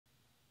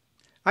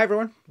Hi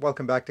everyone,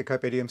 welcome back to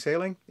Carpe Diem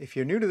Sailing. If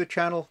you're new to the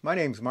channel, my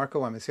name's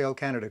Marco. I'm a Sail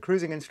Canada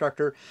cruising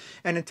instructor,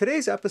 and in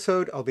today's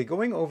episode I'll be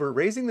going over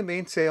raising the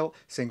mainsail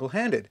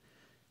single-handed,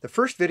 the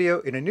first video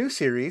in a new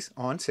series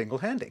on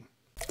single-handing.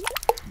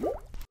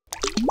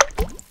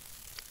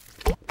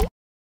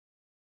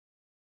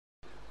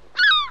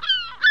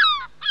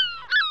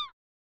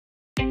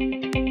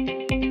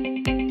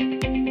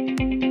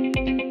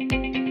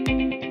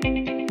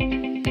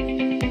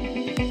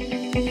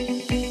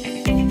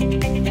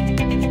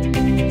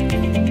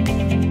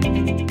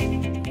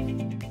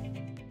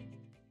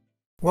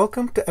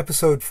 Welcome to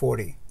episode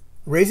 40,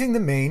 Raising the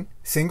Main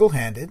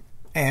Single-Handed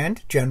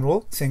and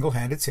General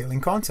Single-Handed Sailing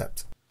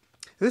Concepts.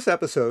 This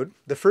episode,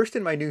 the first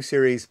in my new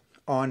series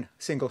on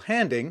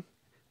single-handing,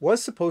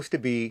 was supposed to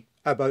be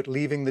about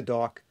leaving the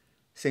dock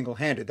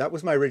single-handed. That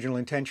was my original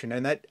intention,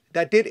 and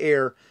that did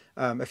air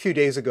a few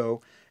days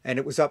ago, and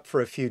it was up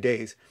for a few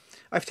days.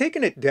 I've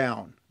taken it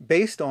down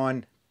based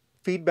on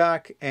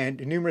feedback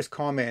and numerous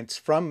comments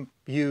from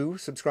you,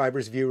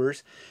 subscribers,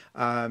 viewers,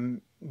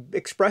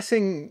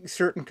 expressing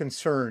certain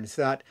concerns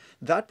that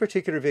that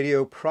particular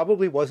video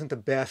probably wasn't the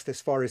best as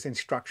far as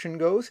instruction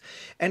goes.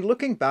 And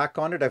looking back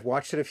on it, I've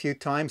watched it a few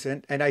times,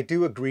 and I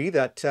do agree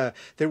that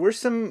there were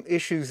some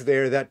issues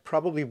there that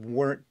probably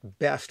weren't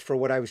best for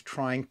what I was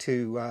trying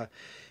to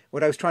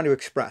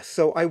express.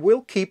 So I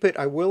will keep it,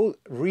 I will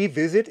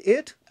revisit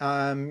it.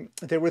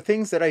 There were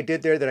things that I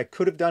did there that I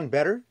could have done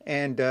better,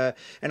 and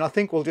I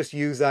think we'll just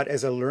use that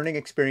as a learning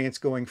experience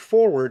going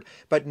forward,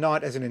 but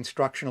not as an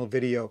instructional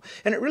video.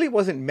 And it really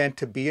wasn't meant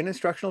to be an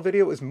instructional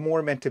video, it was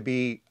more meant to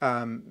be,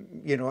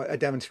 a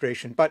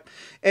demonstration. But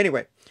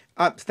anyway,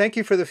 thank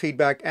you for the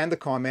feedback and the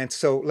comments.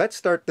 So let's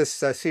start this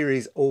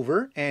series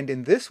over, and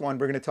in this one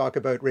we're going to talk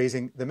about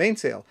raising the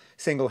mainsail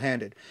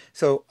single-handed.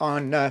 So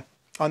on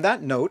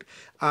that note,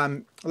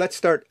 let's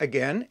start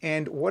again.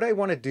 And what I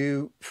want to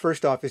do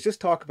first off is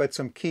just talk about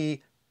some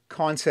key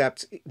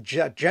concepts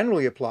that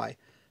generally apply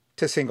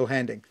to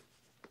single-handing.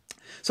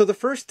 So the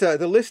first,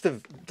 the list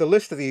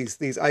of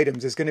these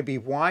items is going to be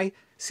why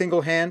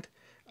single-hand.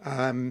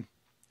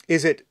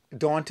 Is it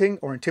daunting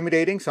or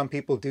intimidating? Some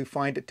people do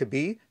find it to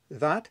be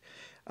that.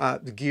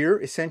 The gear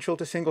essential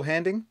to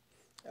single-handing,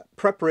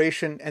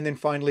 preparation, and then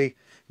finally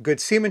good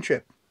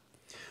seamanship.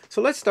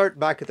 So let's start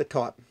back at the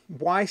top.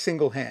 Why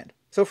single-hand?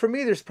 So for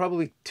me, there's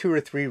probably 2 or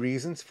 3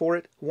 reasons for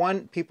it.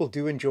 One, people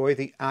do enjoy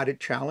the added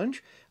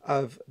challenge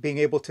of being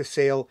able to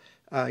sail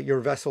your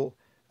vessel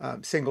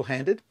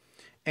single-handed,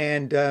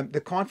 and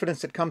the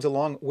confidence that comes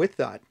along with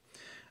that.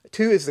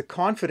 2 is the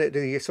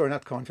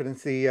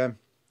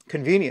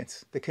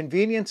convenience. The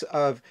convenience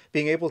of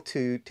being able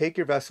to take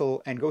your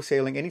vessel and go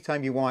sailing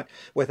anytime you want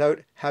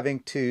without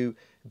having to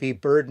be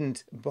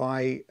burdened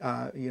by,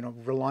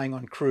 relying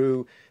on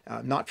crew,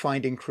 not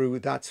finding crew,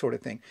 that sort of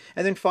thing.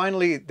 And then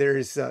finally,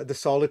 there's the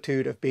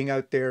solitude of being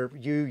out there,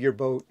 you, your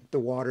boat, the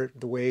water,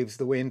 the waves,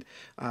 the wind,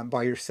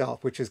 by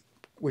yourself, which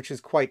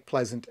is quite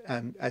pleasant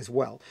as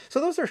well. So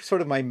those are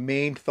sort of my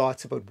main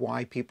thoughts about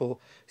why people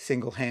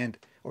single-hand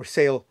or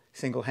sail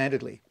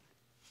single-handedly.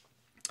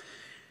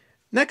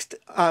 Next,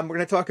 we're going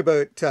to talk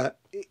about,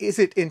 is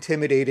it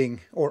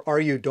intimidating or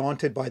are you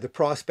daunted by the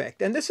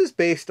prospect? And this is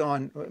based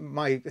on,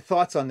 my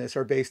thoughts on this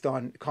are based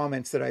on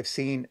comments that I've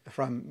seen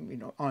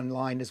from,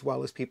 online, as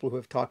well as people who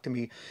have talked to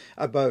me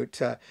about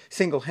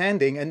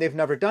single-handing, and they've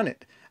never done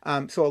it.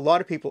 So a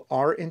lot of people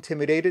are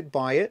intimidated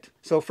by it.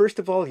 So first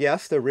of all,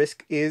 yes, the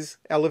risk is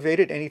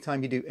elevated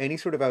anytime you do any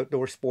sort of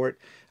outdoor sport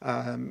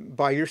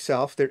by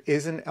yourself. There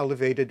is an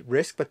elevated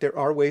risk, but there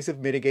are ways of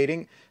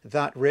mitigating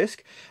that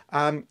risk.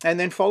 And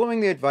then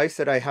following the advice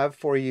that I have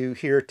for you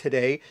here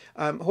today,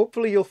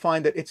 hopefully you'll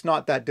find that it's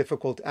not that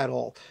difficult at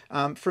all.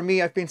 For me,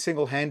 I've been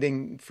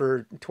single-handing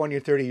for 20 or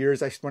 30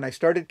 years. When I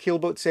started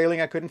keelboat sailing,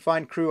 I couldn't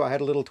find crew. I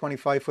had a little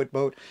 25-foot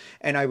boat,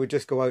 and I would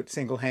just go out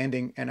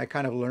single-handing, and I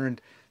kind of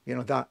learned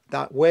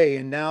that way.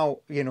 And now,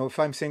 if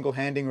I'm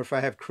single-handing or if I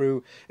have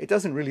crew, it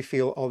doesn't really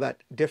feel all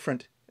that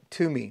different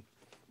to me.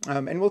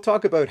 And we'll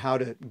talk about how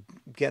to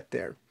get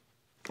there.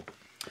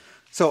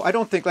 So I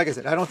don't think, like I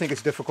said, I don't think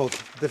it's difficult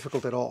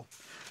at all.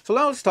 So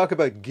now let's talk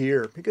about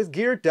gear, because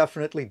gear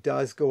definitely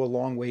does go a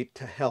long way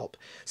to help.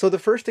 So the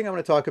first thing I'm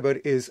going to talk about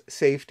is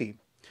safety.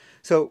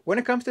 So when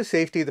it comes to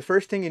safety, the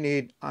first thing you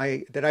need,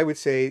 that I would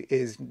say,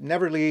 is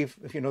never leave,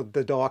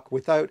 the dock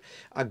without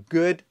a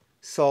good,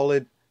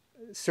 solid,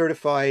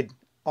 certified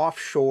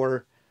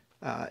offshore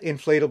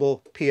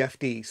inflatable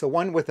PFD. So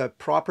one with a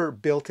proper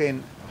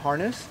built-in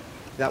harness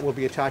that will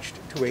be attached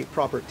to a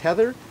proper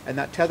tether, and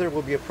that tether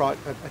will be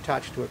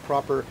attached to a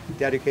proper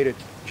dedicated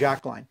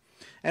jackline.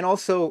 And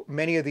also,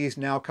 many of these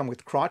now come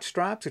with crotch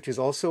straps, which is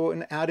also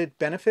an added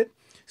benefit.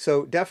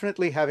 So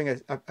definitely having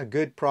a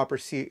good proper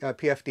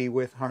PFD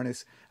with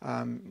harness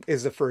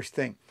is the first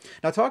thing.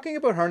 Now, talking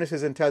about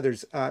harnesses and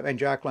tethers and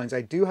jacklines,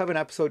 I do have an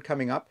episode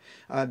coming up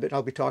that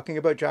I'll be talking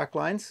about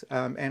jacklines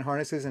and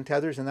harnesses and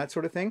tethers and that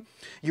sort of thing.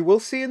 You will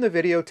see in the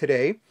video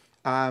today,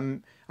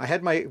 I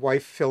had my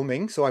wife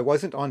filming, so I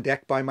wasn't on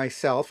deck by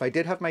myself. I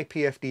did have my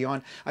PFD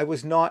on. I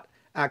was not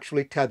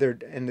actually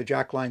tethered and the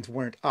jack lines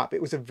weren't up.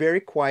 It was a very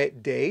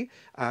quiet day,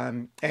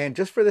 and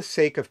just for the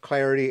sake of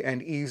clarity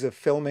and ease of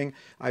filming,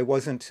 I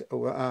wasn't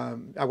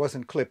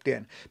clipped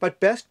in. But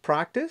best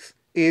practice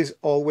is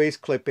always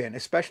clip in,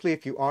 especially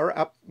if you are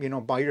up,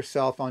 by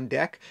yourself on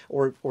deck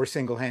or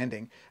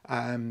single-handing,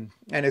 and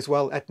as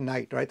well at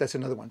night, right? That's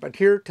another one. But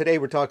here today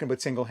we're talking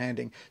about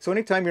single-handing. So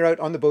anytime you're out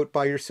on the boat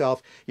by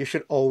yourself, you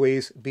should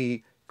always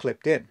be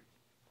clipped in.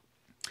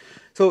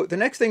 So the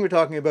next thing we're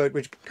talking about,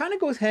 which kind of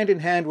goes hand in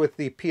hand with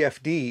the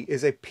PFD,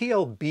 is a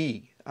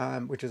PLB,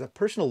 which is a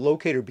personal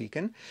locator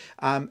beacon.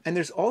 And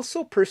there's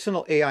also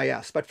personal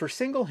AIS, but for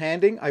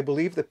single-handing, I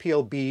believe the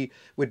PLB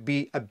would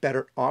be a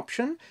better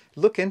option.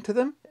 Look into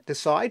them,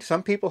 decide.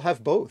 Some people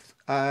have both.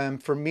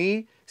 For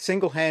me,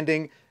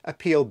 single-handing, a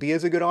PLB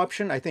is a good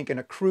option. I think in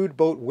a crewed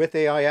boat with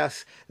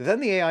AIS, then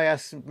the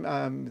AIS,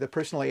 the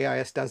personal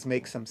AIS does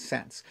make some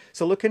sense.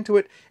 So look into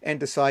it and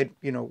decide,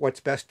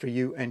 what's best for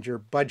you and your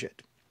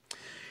budget.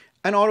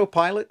 An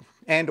autopilot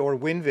and or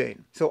wind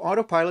vane. So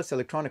autopilots,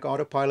 electronic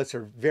autopilots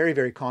are very,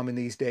 very common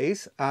these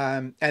days,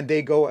 and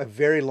they go a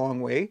very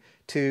long way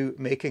to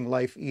making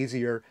life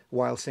easier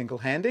while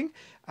single-handing.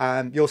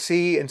 You'll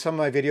see in some of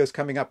my videos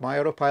coming up, my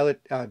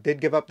autopilot did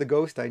give up the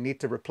ghost. I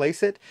need to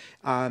replace it.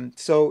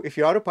 So if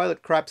your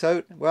autopilot craps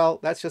out, well,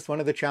 that's just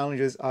one of the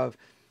challenges of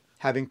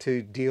having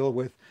to deal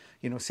with,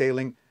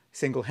 sailing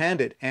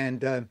single-handed.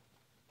 And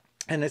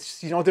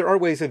it's, there are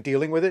ways of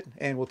dealing with it,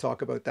 and we'll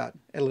talk about that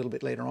a little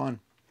bit later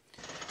on.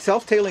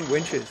 Self-tailing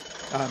winches.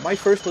 My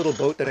first little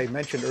boat that I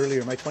mentioned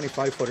earlier, my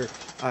 25-footer,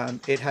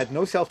 it had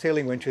no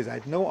self-tailing winches, I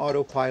had no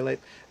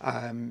autopilot,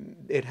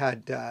 it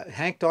had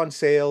hanked-on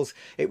sails.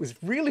 It was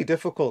really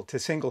difficult to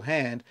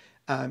single-hand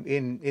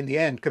in the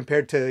end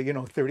compared to,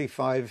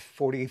 35,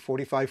 40,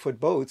 45-foot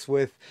boats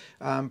with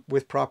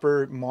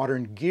proper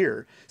modern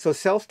gear. So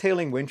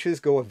self-tailing winches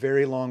go a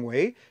very long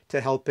way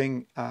to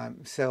helping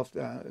sail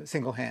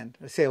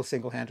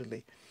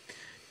single-handedly.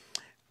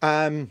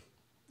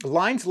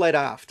 Lines led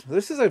aft.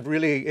 This is a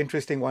really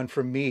interesting one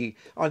for me.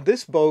 On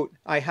this boat,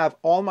 I have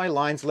all my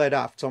lines led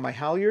aft. So my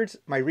halyards,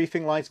 my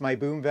reefing lines, my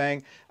boom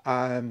vang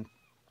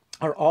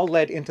are all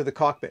led into the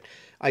cockpit.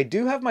 I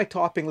do have my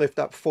topping lift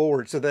up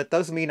forward, so that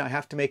does mean I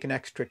have to make an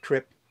extra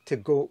trip to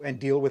go and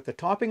deal with the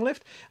topping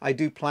lift. I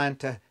do plan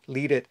to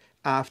lead it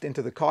aft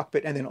into the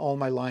cockpit, and then all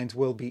my lines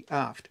will be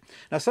aft.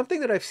 Now,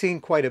 something that I've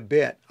seen quite a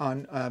bit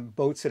on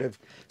boats that have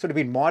sort of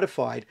been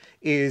modified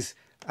is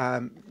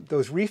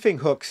those reefing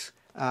hooks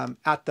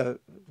at the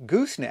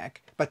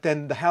gooseneck, but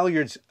then the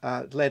halyards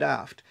led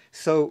aft.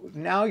 So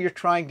now you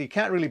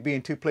can't really be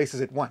in two places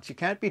at once. You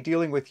can't be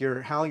dealing with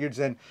your halyards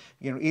and,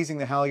 easing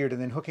the halyard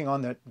and then hooking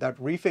on that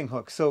reefing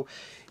hook. So,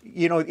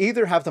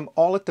 either have them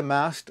all at the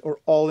mast or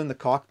all in the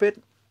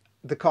cockpit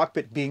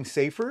being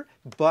safer,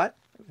 but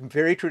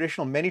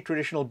many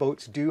traditional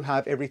boats do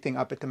have everything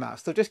up at the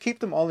mast. So just keep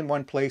them all in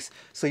one place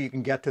so you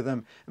can get to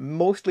them,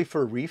 mostly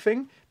for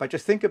reefing, but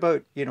just think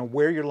about,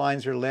 where your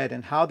lines are led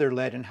and how they're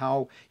led and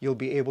how you'll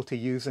be able to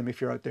use them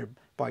if you're out there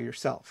by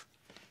yourself.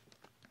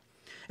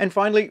 And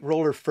finally,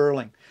 roller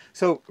furling.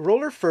 So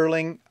roller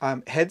furling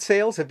head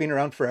sails have been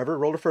around forever.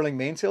 Roller furling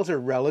mainsails are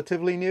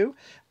relatively new.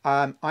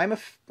 I'm a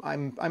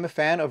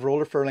fan of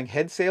roller furling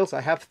head sails.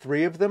 I have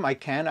 3 of them. I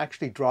can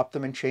actually drop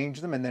them and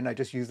change them, and then I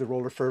just use the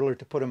roller furler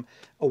to put them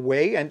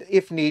away. And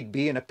if need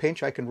be, in a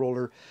pinch, I can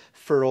roller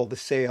furl the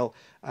sail,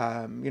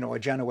 a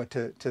Genoa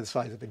to the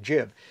size of a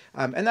jib.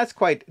 And that's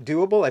quite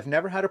doable. I've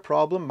never had a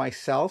problem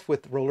myself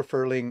with roller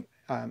furling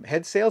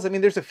head sails. I mean,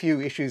 there's a few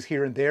issues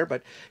here and there,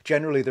 but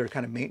generally they're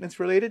kind of maintenance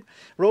related.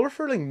 Roller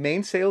furling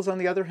mainsails, on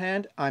the other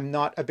hand, I'm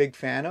not a big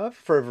fan of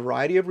for a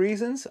variety of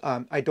reasons.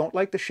 I don't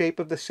like the shape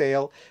of the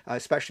sail,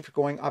 especially for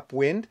going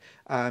upwind.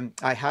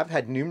 I have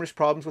had numerous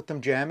problems with them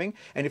jamming,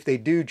 and if they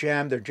do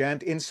jam, they're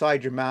jammed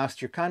inside your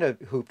mast. You're kind of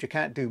hooped. You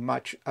can't do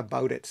much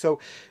about it. So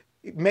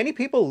many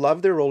people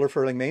love their roller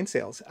furling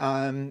mainsails.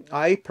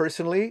 I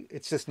personally,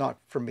 it's just not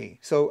for me.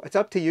 So it's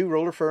up to you,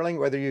 roller furling,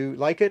 whether you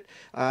like it,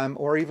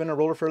 or even a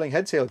roller furling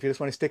head sail. If you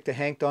just want to stick to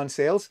hanked on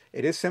sails,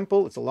 it is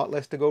simple. It's a lot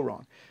less to go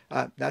wrong.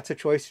 That's a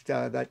choice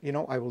that,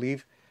 I will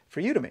leave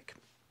for you to make.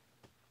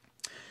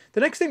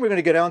 The next thing we're going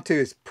to get on to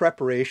is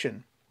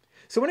preparation.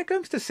 So when it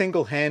comes to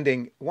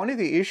single-handing, one of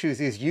the issues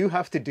is you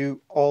have to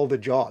do all the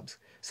jobs.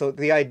 So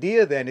the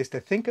idea then is to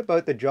think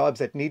about the jobs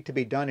that need to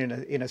be done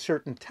in a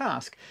certain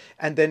task,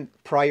 and then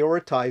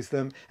prioritize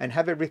them and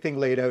have everything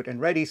laid out and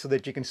ready so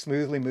that you can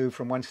smoothly move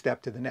from one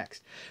step to the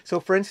next. So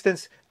for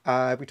instance,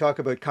 we talk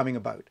about coming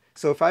about.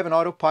 So if I have an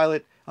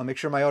autopilot, I'll make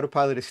sure my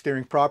autopilot is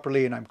steering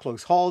properly and I'm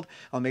close hauled.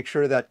 I'll make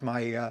sure that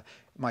my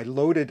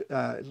loaded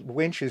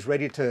winch is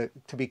ready to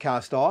be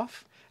cast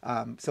off.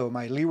 So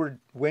my leeward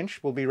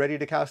winch will be ready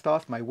to cast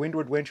off. My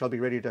windward winch, I'll be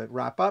ready to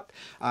wrap up.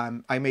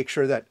 I make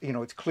sure that,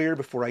 it's clear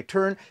before I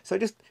turn. So I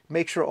just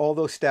make sure all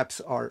those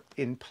steps are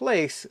in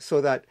place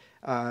so that,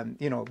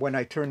 when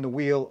I turn the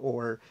wheel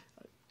or,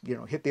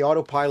 hit the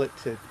autopilot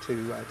to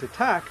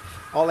tack,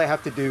 all I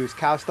have to do is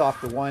cast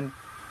off the one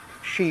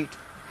sheet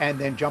and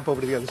then jump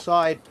over to the other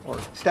side or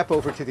step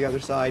over to the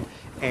other side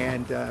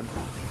and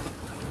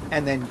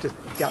then just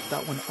got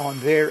that one on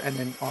there, and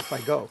then off I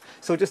go.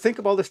 So just think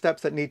of all the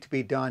steps that need to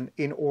be done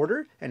in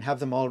order and have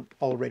them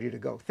all ready to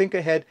go. Think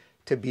ahead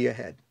to be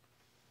ahead.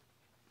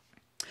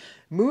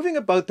 Moving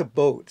about the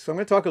boat. So I'm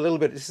going to talk a little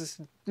bit. This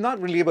is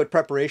not really about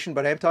preparation,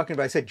 but I am talking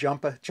about, I said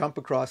jump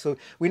across. So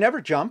we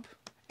never jump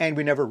and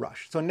we never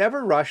rush. So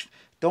never rush.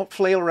 Don't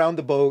flail around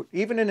the boat.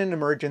 Even in an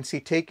emergency,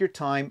 take your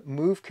time,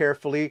 move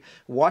carefully,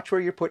 watch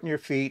where you're putting your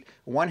feet.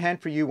 One hand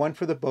for you, one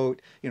for the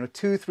boat.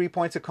 2, 3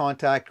 points of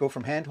contact. Go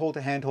from handhold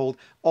to handhold,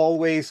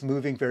 always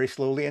moving very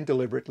slowly and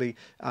deliberately,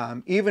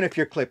 even if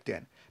you're clipped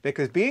in.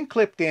 Because being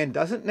clipped in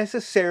doesn't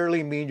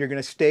necessarily mean you're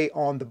going to stay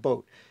on the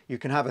boat. You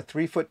can have a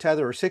 3-foot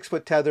tether or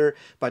 6-foot tether,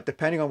 but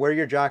depending on where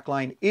your jack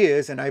line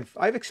is, and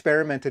I've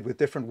experimented with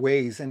different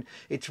ways, and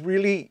it's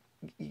really,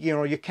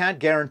 you can't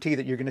guarantee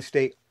that you're going to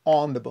stay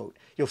on the boat.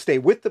 You'll stay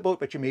with the boat,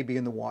 but you may be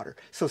in the water.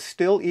 So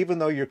still, even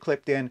though you're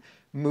clipped in,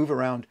 move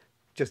around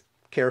just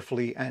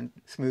carefully and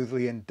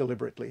smoothly and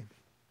deliberately.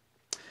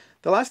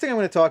 The last thing I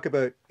want to talk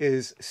about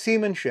is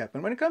seamanship.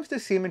 And when it comes to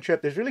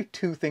seamanship, there's really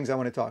 2 things I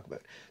want to talk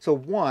about. So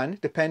one,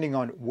 depending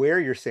on where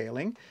you're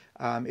sailing,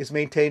 is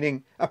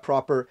maintaining a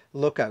proper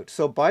lookout.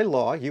 So by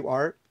law, you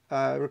are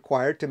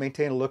required to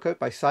maintain a lookout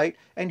by sight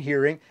and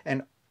hearing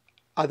and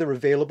other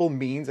available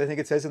means, I think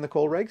it says in the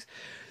coal regs.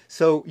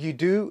 So you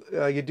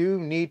do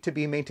need to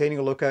be maintaining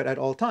a lookout at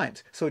all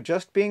times. So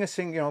just being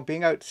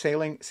being out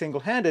sailing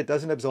single-handed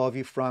doesn't absolve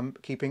you from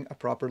keeping a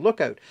proper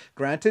lookout.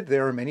 Granted,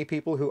 there are many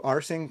people who are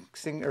sailing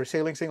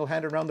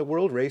single-handed around the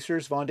world,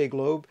 racers, Vendée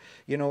Globe,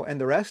 and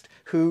the rest,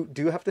 who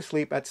do have to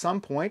sleep at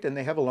some point, and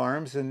they have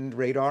alarms and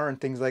radar and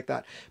things like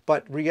that.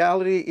 But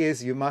reality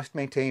is you must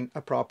maintain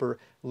a proper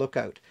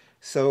lookout.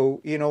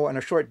 So, on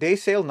a short day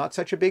sail, not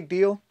such a big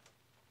deal.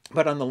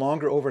 But on the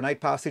longer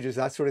overnight passages,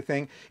 that sort of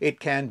thing, it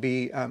can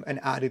be an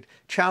added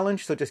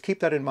challenge. So just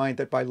keep that in mind,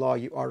 that by law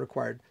you are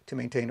required to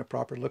maintain a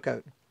proper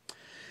lookout.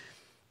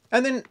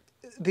 And then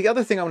the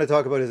other thing I want to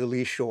talk about is a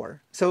lee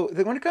shore. So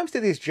when it comes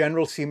to these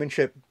general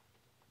seamanship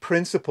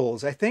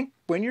principles, I think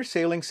when you're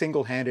sailing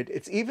single-handed,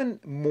 it's even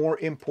more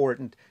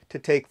important to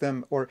take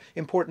them,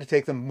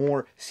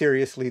 more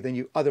seriously than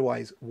you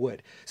otherwise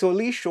would. So a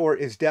lee shore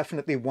is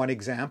definitely one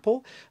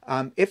example.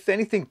 If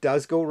anything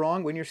does go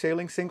wrong when you're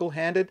sailing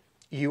single-handed,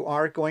 you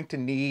are going to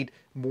need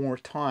more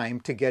time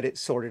to get it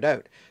sorted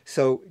out.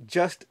 So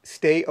just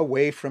stay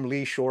away from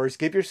lee shores.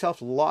 Give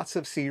yourself lots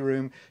of sea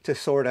room to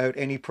sort out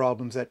any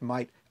problems that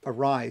might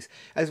arise.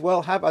 As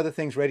well, have other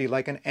things ready,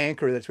 like an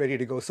anchor that's ready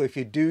to go. So if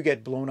you do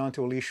get blown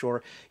onto a lee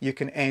shore, you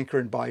can anchor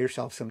and buy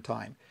yourself some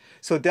time.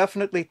 So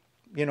definitely,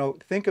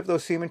 think of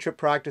those seamanship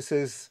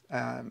practices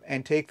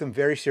and take them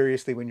very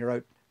seriously when you're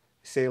out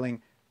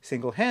sailing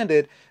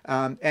single-handed,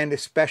 and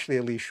especially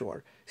a lee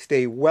shore.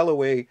 Stay well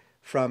away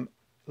from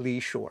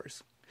lee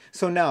shores.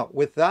 So now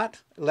with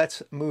that,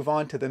 let's move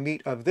on to the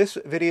meat of this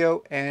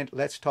video, and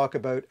let's talk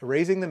about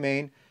raising the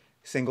main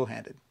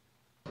single-handed.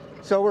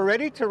 So we're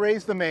ready to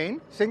raise the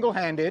main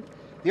single-handed.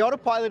 The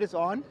autopilot is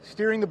on,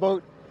 steering the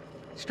boat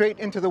straight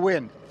into the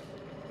wind.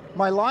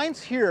 My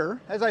lines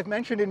here, as I've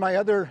mentioned in my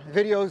other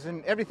videos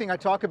and everything I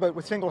talk about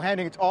with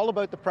single-handing, it's all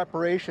about the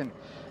preparation.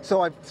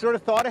 So I've sort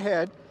of thought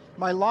ahead.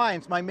 My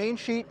lines, my main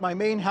sheet, my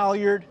main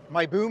halyard,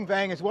 my boom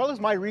vang, as well as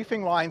my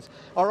reefing lines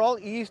are all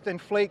eased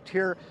and flaked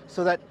here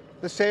so that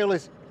the sail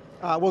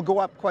will go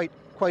up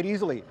quite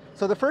easily.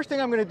 So the first thing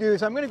I'm going to do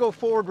is I'm going to go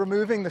forward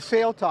removing the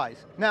sail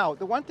ties. Now,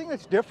 the one thing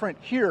that's different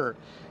here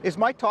is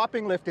my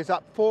topping lift is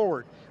up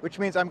forward, which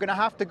means I'm going to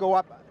have to go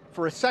up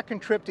for a second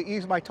trip to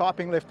ease my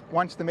topping lift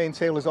once the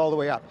mainsail is all the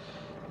way up.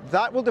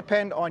 That will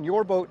depend on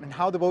your boat and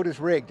how the boat is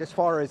rigged, as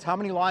far as how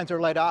many lines are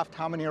laid aft,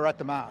 how many are at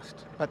the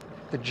mast. But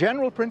the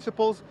general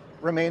principles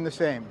remain the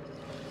same.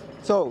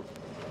 So,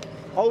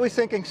 always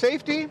thinking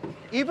safety.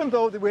 Even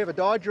though we have a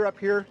dodger up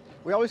here,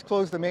 we always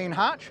close the main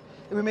hatch,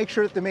 and we make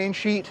sure that the main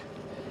sheet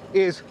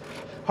is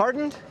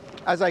hardened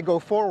as I go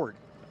forward.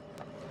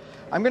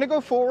 I'm going to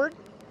go forward,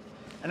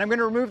 and I'm going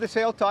to remove the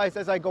sail ties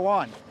as I go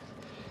on.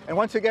 And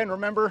once again,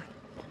 remember,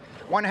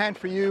 one hand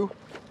for you,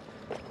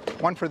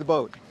 one for the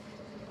boat.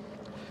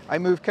 I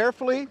move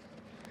carefully,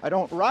 I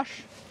don't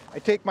rush, I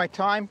take my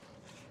time,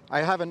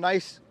 I have a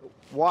nice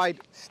wide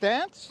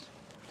stance.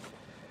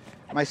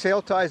 My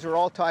sail ties are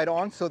all tied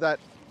on so that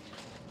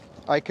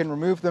I can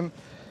remove them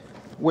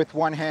with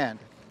one hand.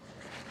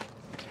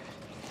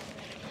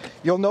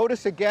 You'll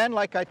notice again,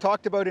 like I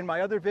talked about in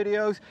my other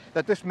videos,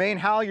 that this main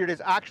halyard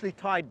is actually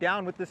tied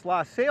down with this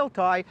last sail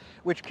tie,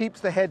 which keeps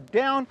the head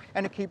down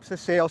and it keeps the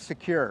sail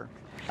secure.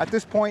 At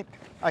this point,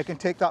 I can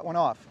take that one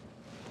off.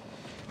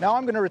 Now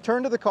I'm going to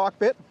return to the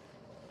cockpit.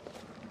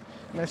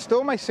 I'm going to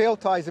stow my sail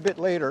ties a bit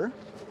later.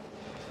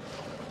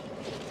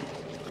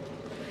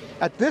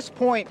 At this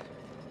point,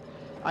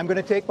 I'm going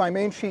to take my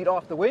main sheet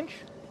off the winch,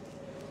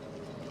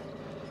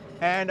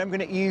 and I'm going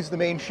to ease the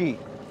main sheet.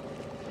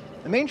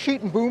 The main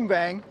sheet and boom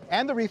vang,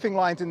 and the reefing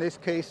lines in this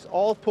case,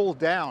 all pull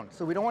down,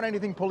 so we don't want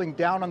anything pulling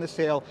down on the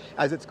sail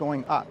as it's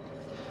going up.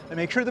 I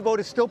make sure the boat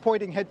is still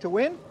pointing head to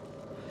wind.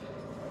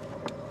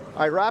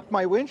 I wrap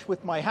my winch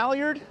with my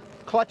halyard.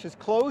 Clutch is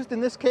closed in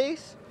this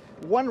case.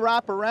 One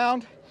wrap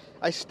around,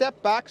 I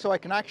step back so I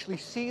can actually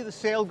see the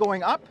sail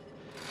going up.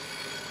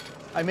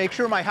 I make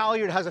sure my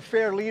halyard has a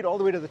fair lead all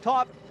the way to the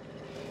top,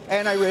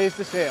 and I raise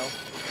the sail.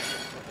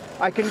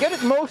 I can get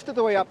it most of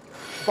the way up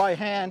by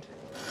hand.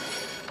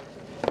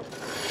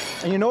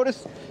 And you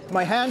notice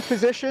my hand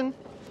position,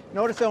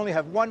 notice I only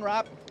have one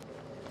wrap.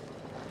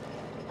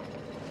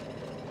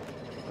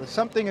 So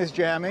something is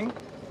jamming.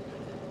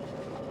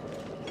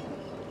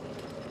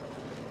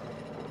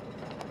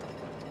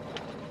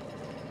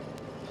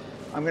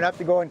 I'm going to have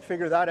to go and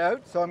figure that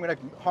out. So I'm going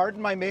to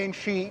harden my main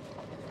sheet.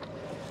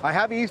 I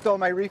have eased all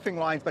my reefing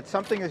lines, but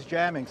something is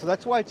jamming. So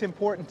that's why it's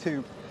important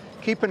to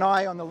keep an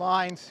eye on the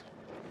lines.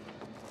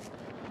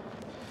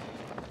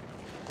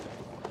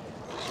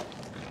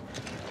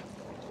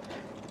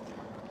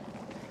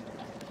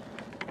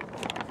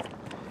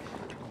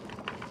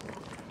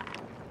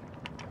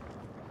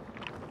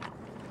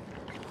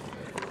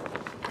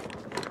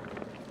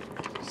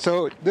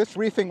 So this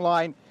reefing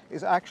line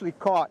is actually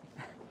caught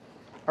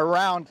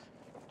around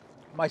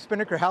my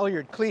spinnaker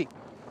halyard cleat.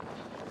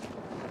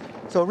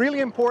 So really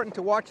important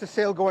to watch the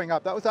sail going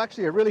up. That was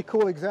actually a really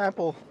cool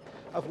example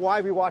of why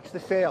we watch the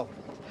sail.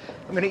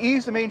 I'm going to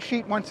ease the main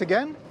sheet once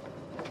again,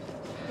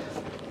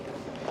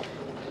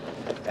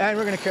 and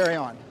we're going to carry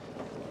on.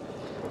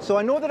 So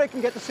I know that I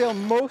can get the sail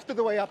most of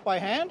the way up by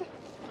hand,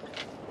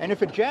 and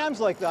if it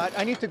jams like that,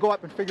 I need to go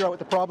up and figure out what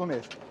the problem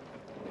is.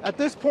 At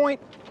this point,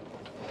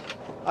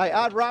 I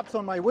add wraps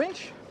on my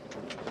winch,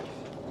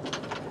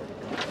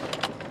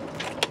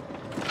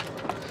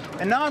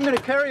 and now I'm going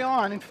to carry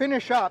on and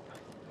finish up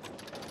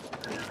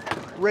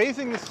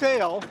raising the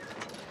sail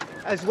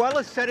as well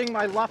as setting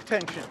my luff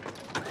tension.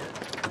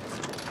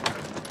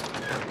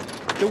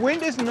 The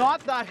wind is not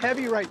that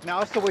heavy right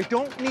now, so we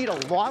don't need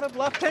a lot of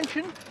luff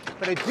tension,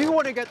 but I do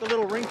want to get the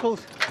little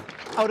wrinkles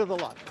out of the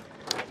luff.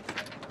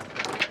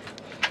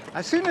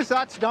 As soon as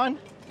that's done,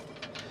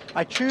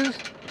 I choose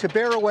to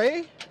bear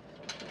away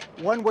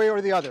one way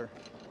or the other.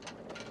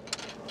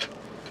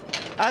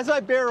 As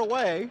I bear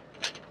away,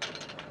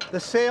 the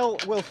sail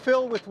will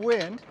fill with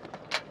wind,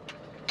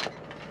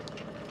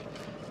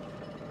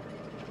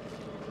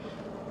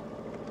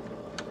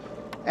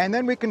 and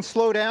then we can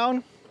slow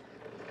down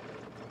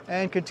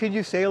and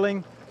continue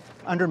sailing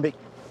under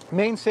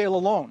mainsail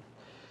alone.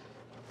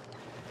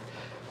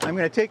 I'm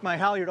going to take my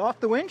halyard off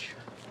the winch.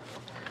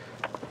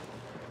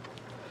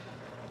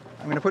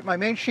 I'm going to put my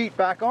main sheet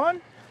back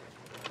on.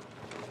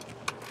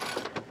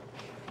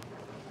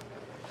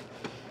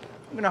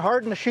 I'm going to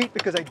harden the sheet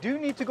because I do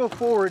need to go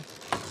forward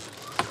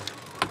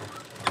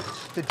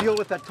to deal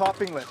with that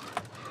topping lift.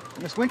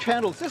 And this winch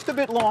handle is just a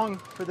bit long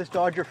for this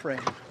Dodger frame.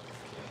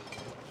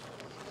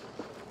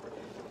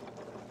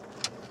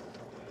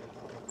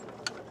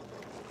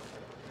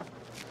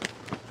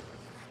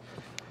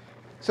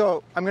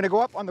 So I'm going to go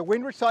up on the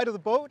windward side of the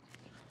boat,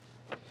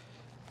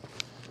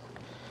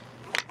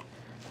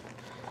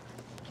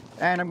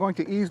 and I'm going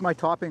to ease my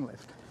topping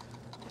lift.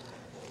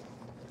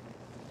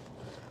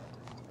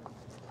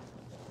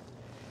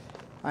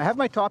 I have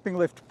my topping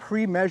lift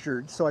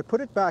pre-measured, so I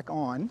put it back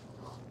on.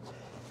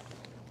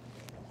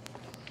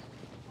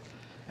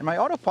 And my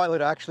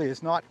autopilot actually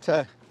is not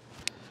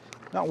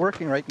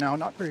working right now,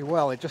 not very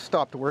well. It just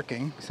stopped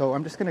working, so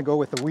I'm just going to go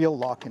with the wheel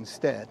lock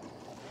instead.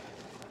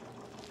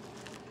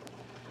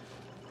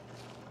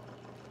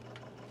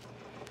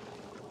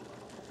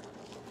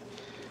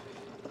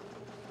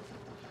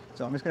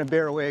 So I'm just going to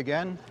bear away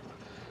again,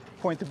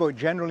 point the boat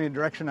generally in the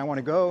direction I want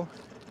to go.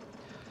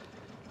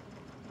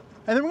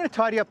 And then we're going to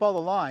tidy up all the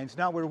lines.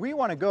 Now where we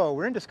want to go,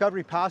 we're in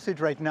Discovery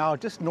Passage right now,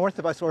 just north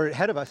of us, or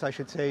ahead of us I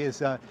should say,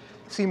 is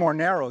Seymour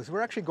Narrows.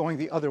 We're actually going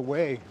the other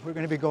way. We're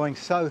going to be going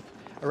south,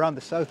 around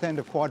the south end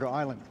of Quadra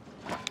Island.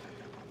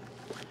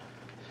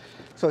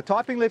 So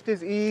topping lift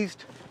is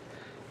eased,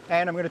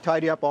 and I'm going to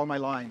tidy up all my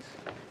lines.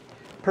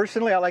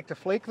 Personally, I like to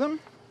flake them.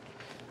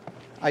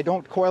 I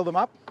don't coil them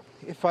up.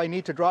 If I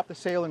need to drop the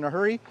sail in a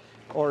hurry,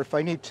 or if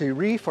I need to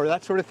reef or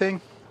that sort of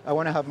thing, I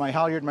want to have my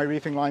halyard, my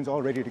reefing lines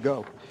all ready to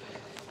go.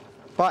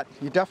 But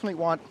you definitely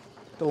want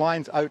the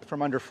lines out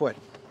from underfoot.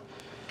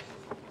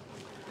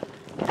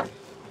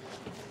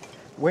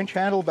 Winch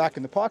handle back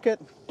in the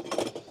pocket.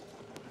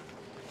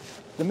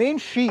 The main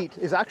sheet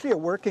is actually a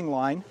working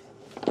line.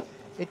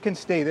 It can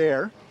stay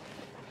there.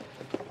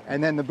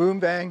 And then the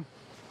boom bang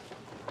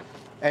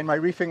and my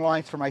reefing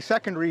lines for my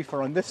second reef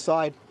are on this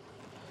side.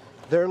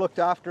 They're looked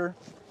after.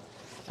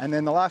 And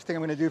then the last thing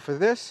I'm going to do for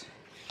this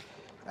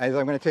is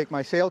I'm going to take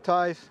my sail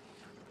ties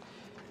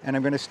and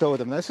I'm going to stow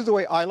them. This is the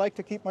way I like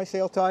to keep my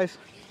sail ties.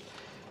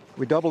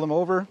 We double them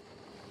over,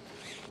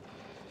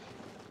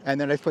 and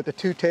then I put the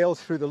two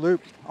tails through the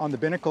loop on the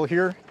binnacle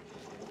here,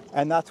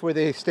 and that's where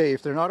they stay.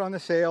 If they're not on the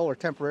sail or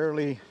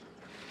temporarily,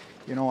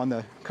 you know, on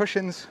the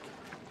cushions,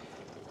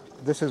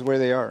 this is where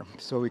they are.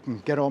 So we can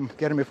get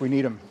them if we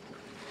need them.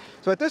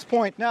 So at this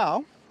point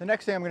now, the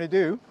next thing I'm going to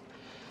do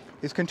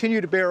is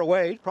continue to bear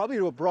away, probably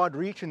to a broad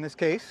reach in this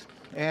case,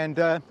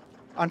 and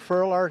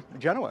unfurl our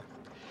Genoa.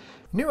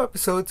 New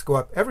episodes go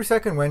up every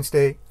second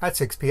Wednesday at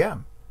 6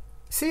 p.m.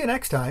 See you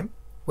next time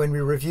when we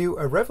review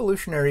a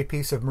revolutionary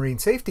piece of marine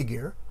safety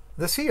gear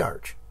the sea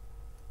arch.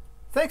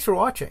 Thanks for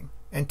watching.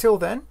 Until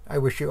then, I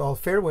wish you all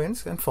fair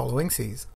winds and following seas.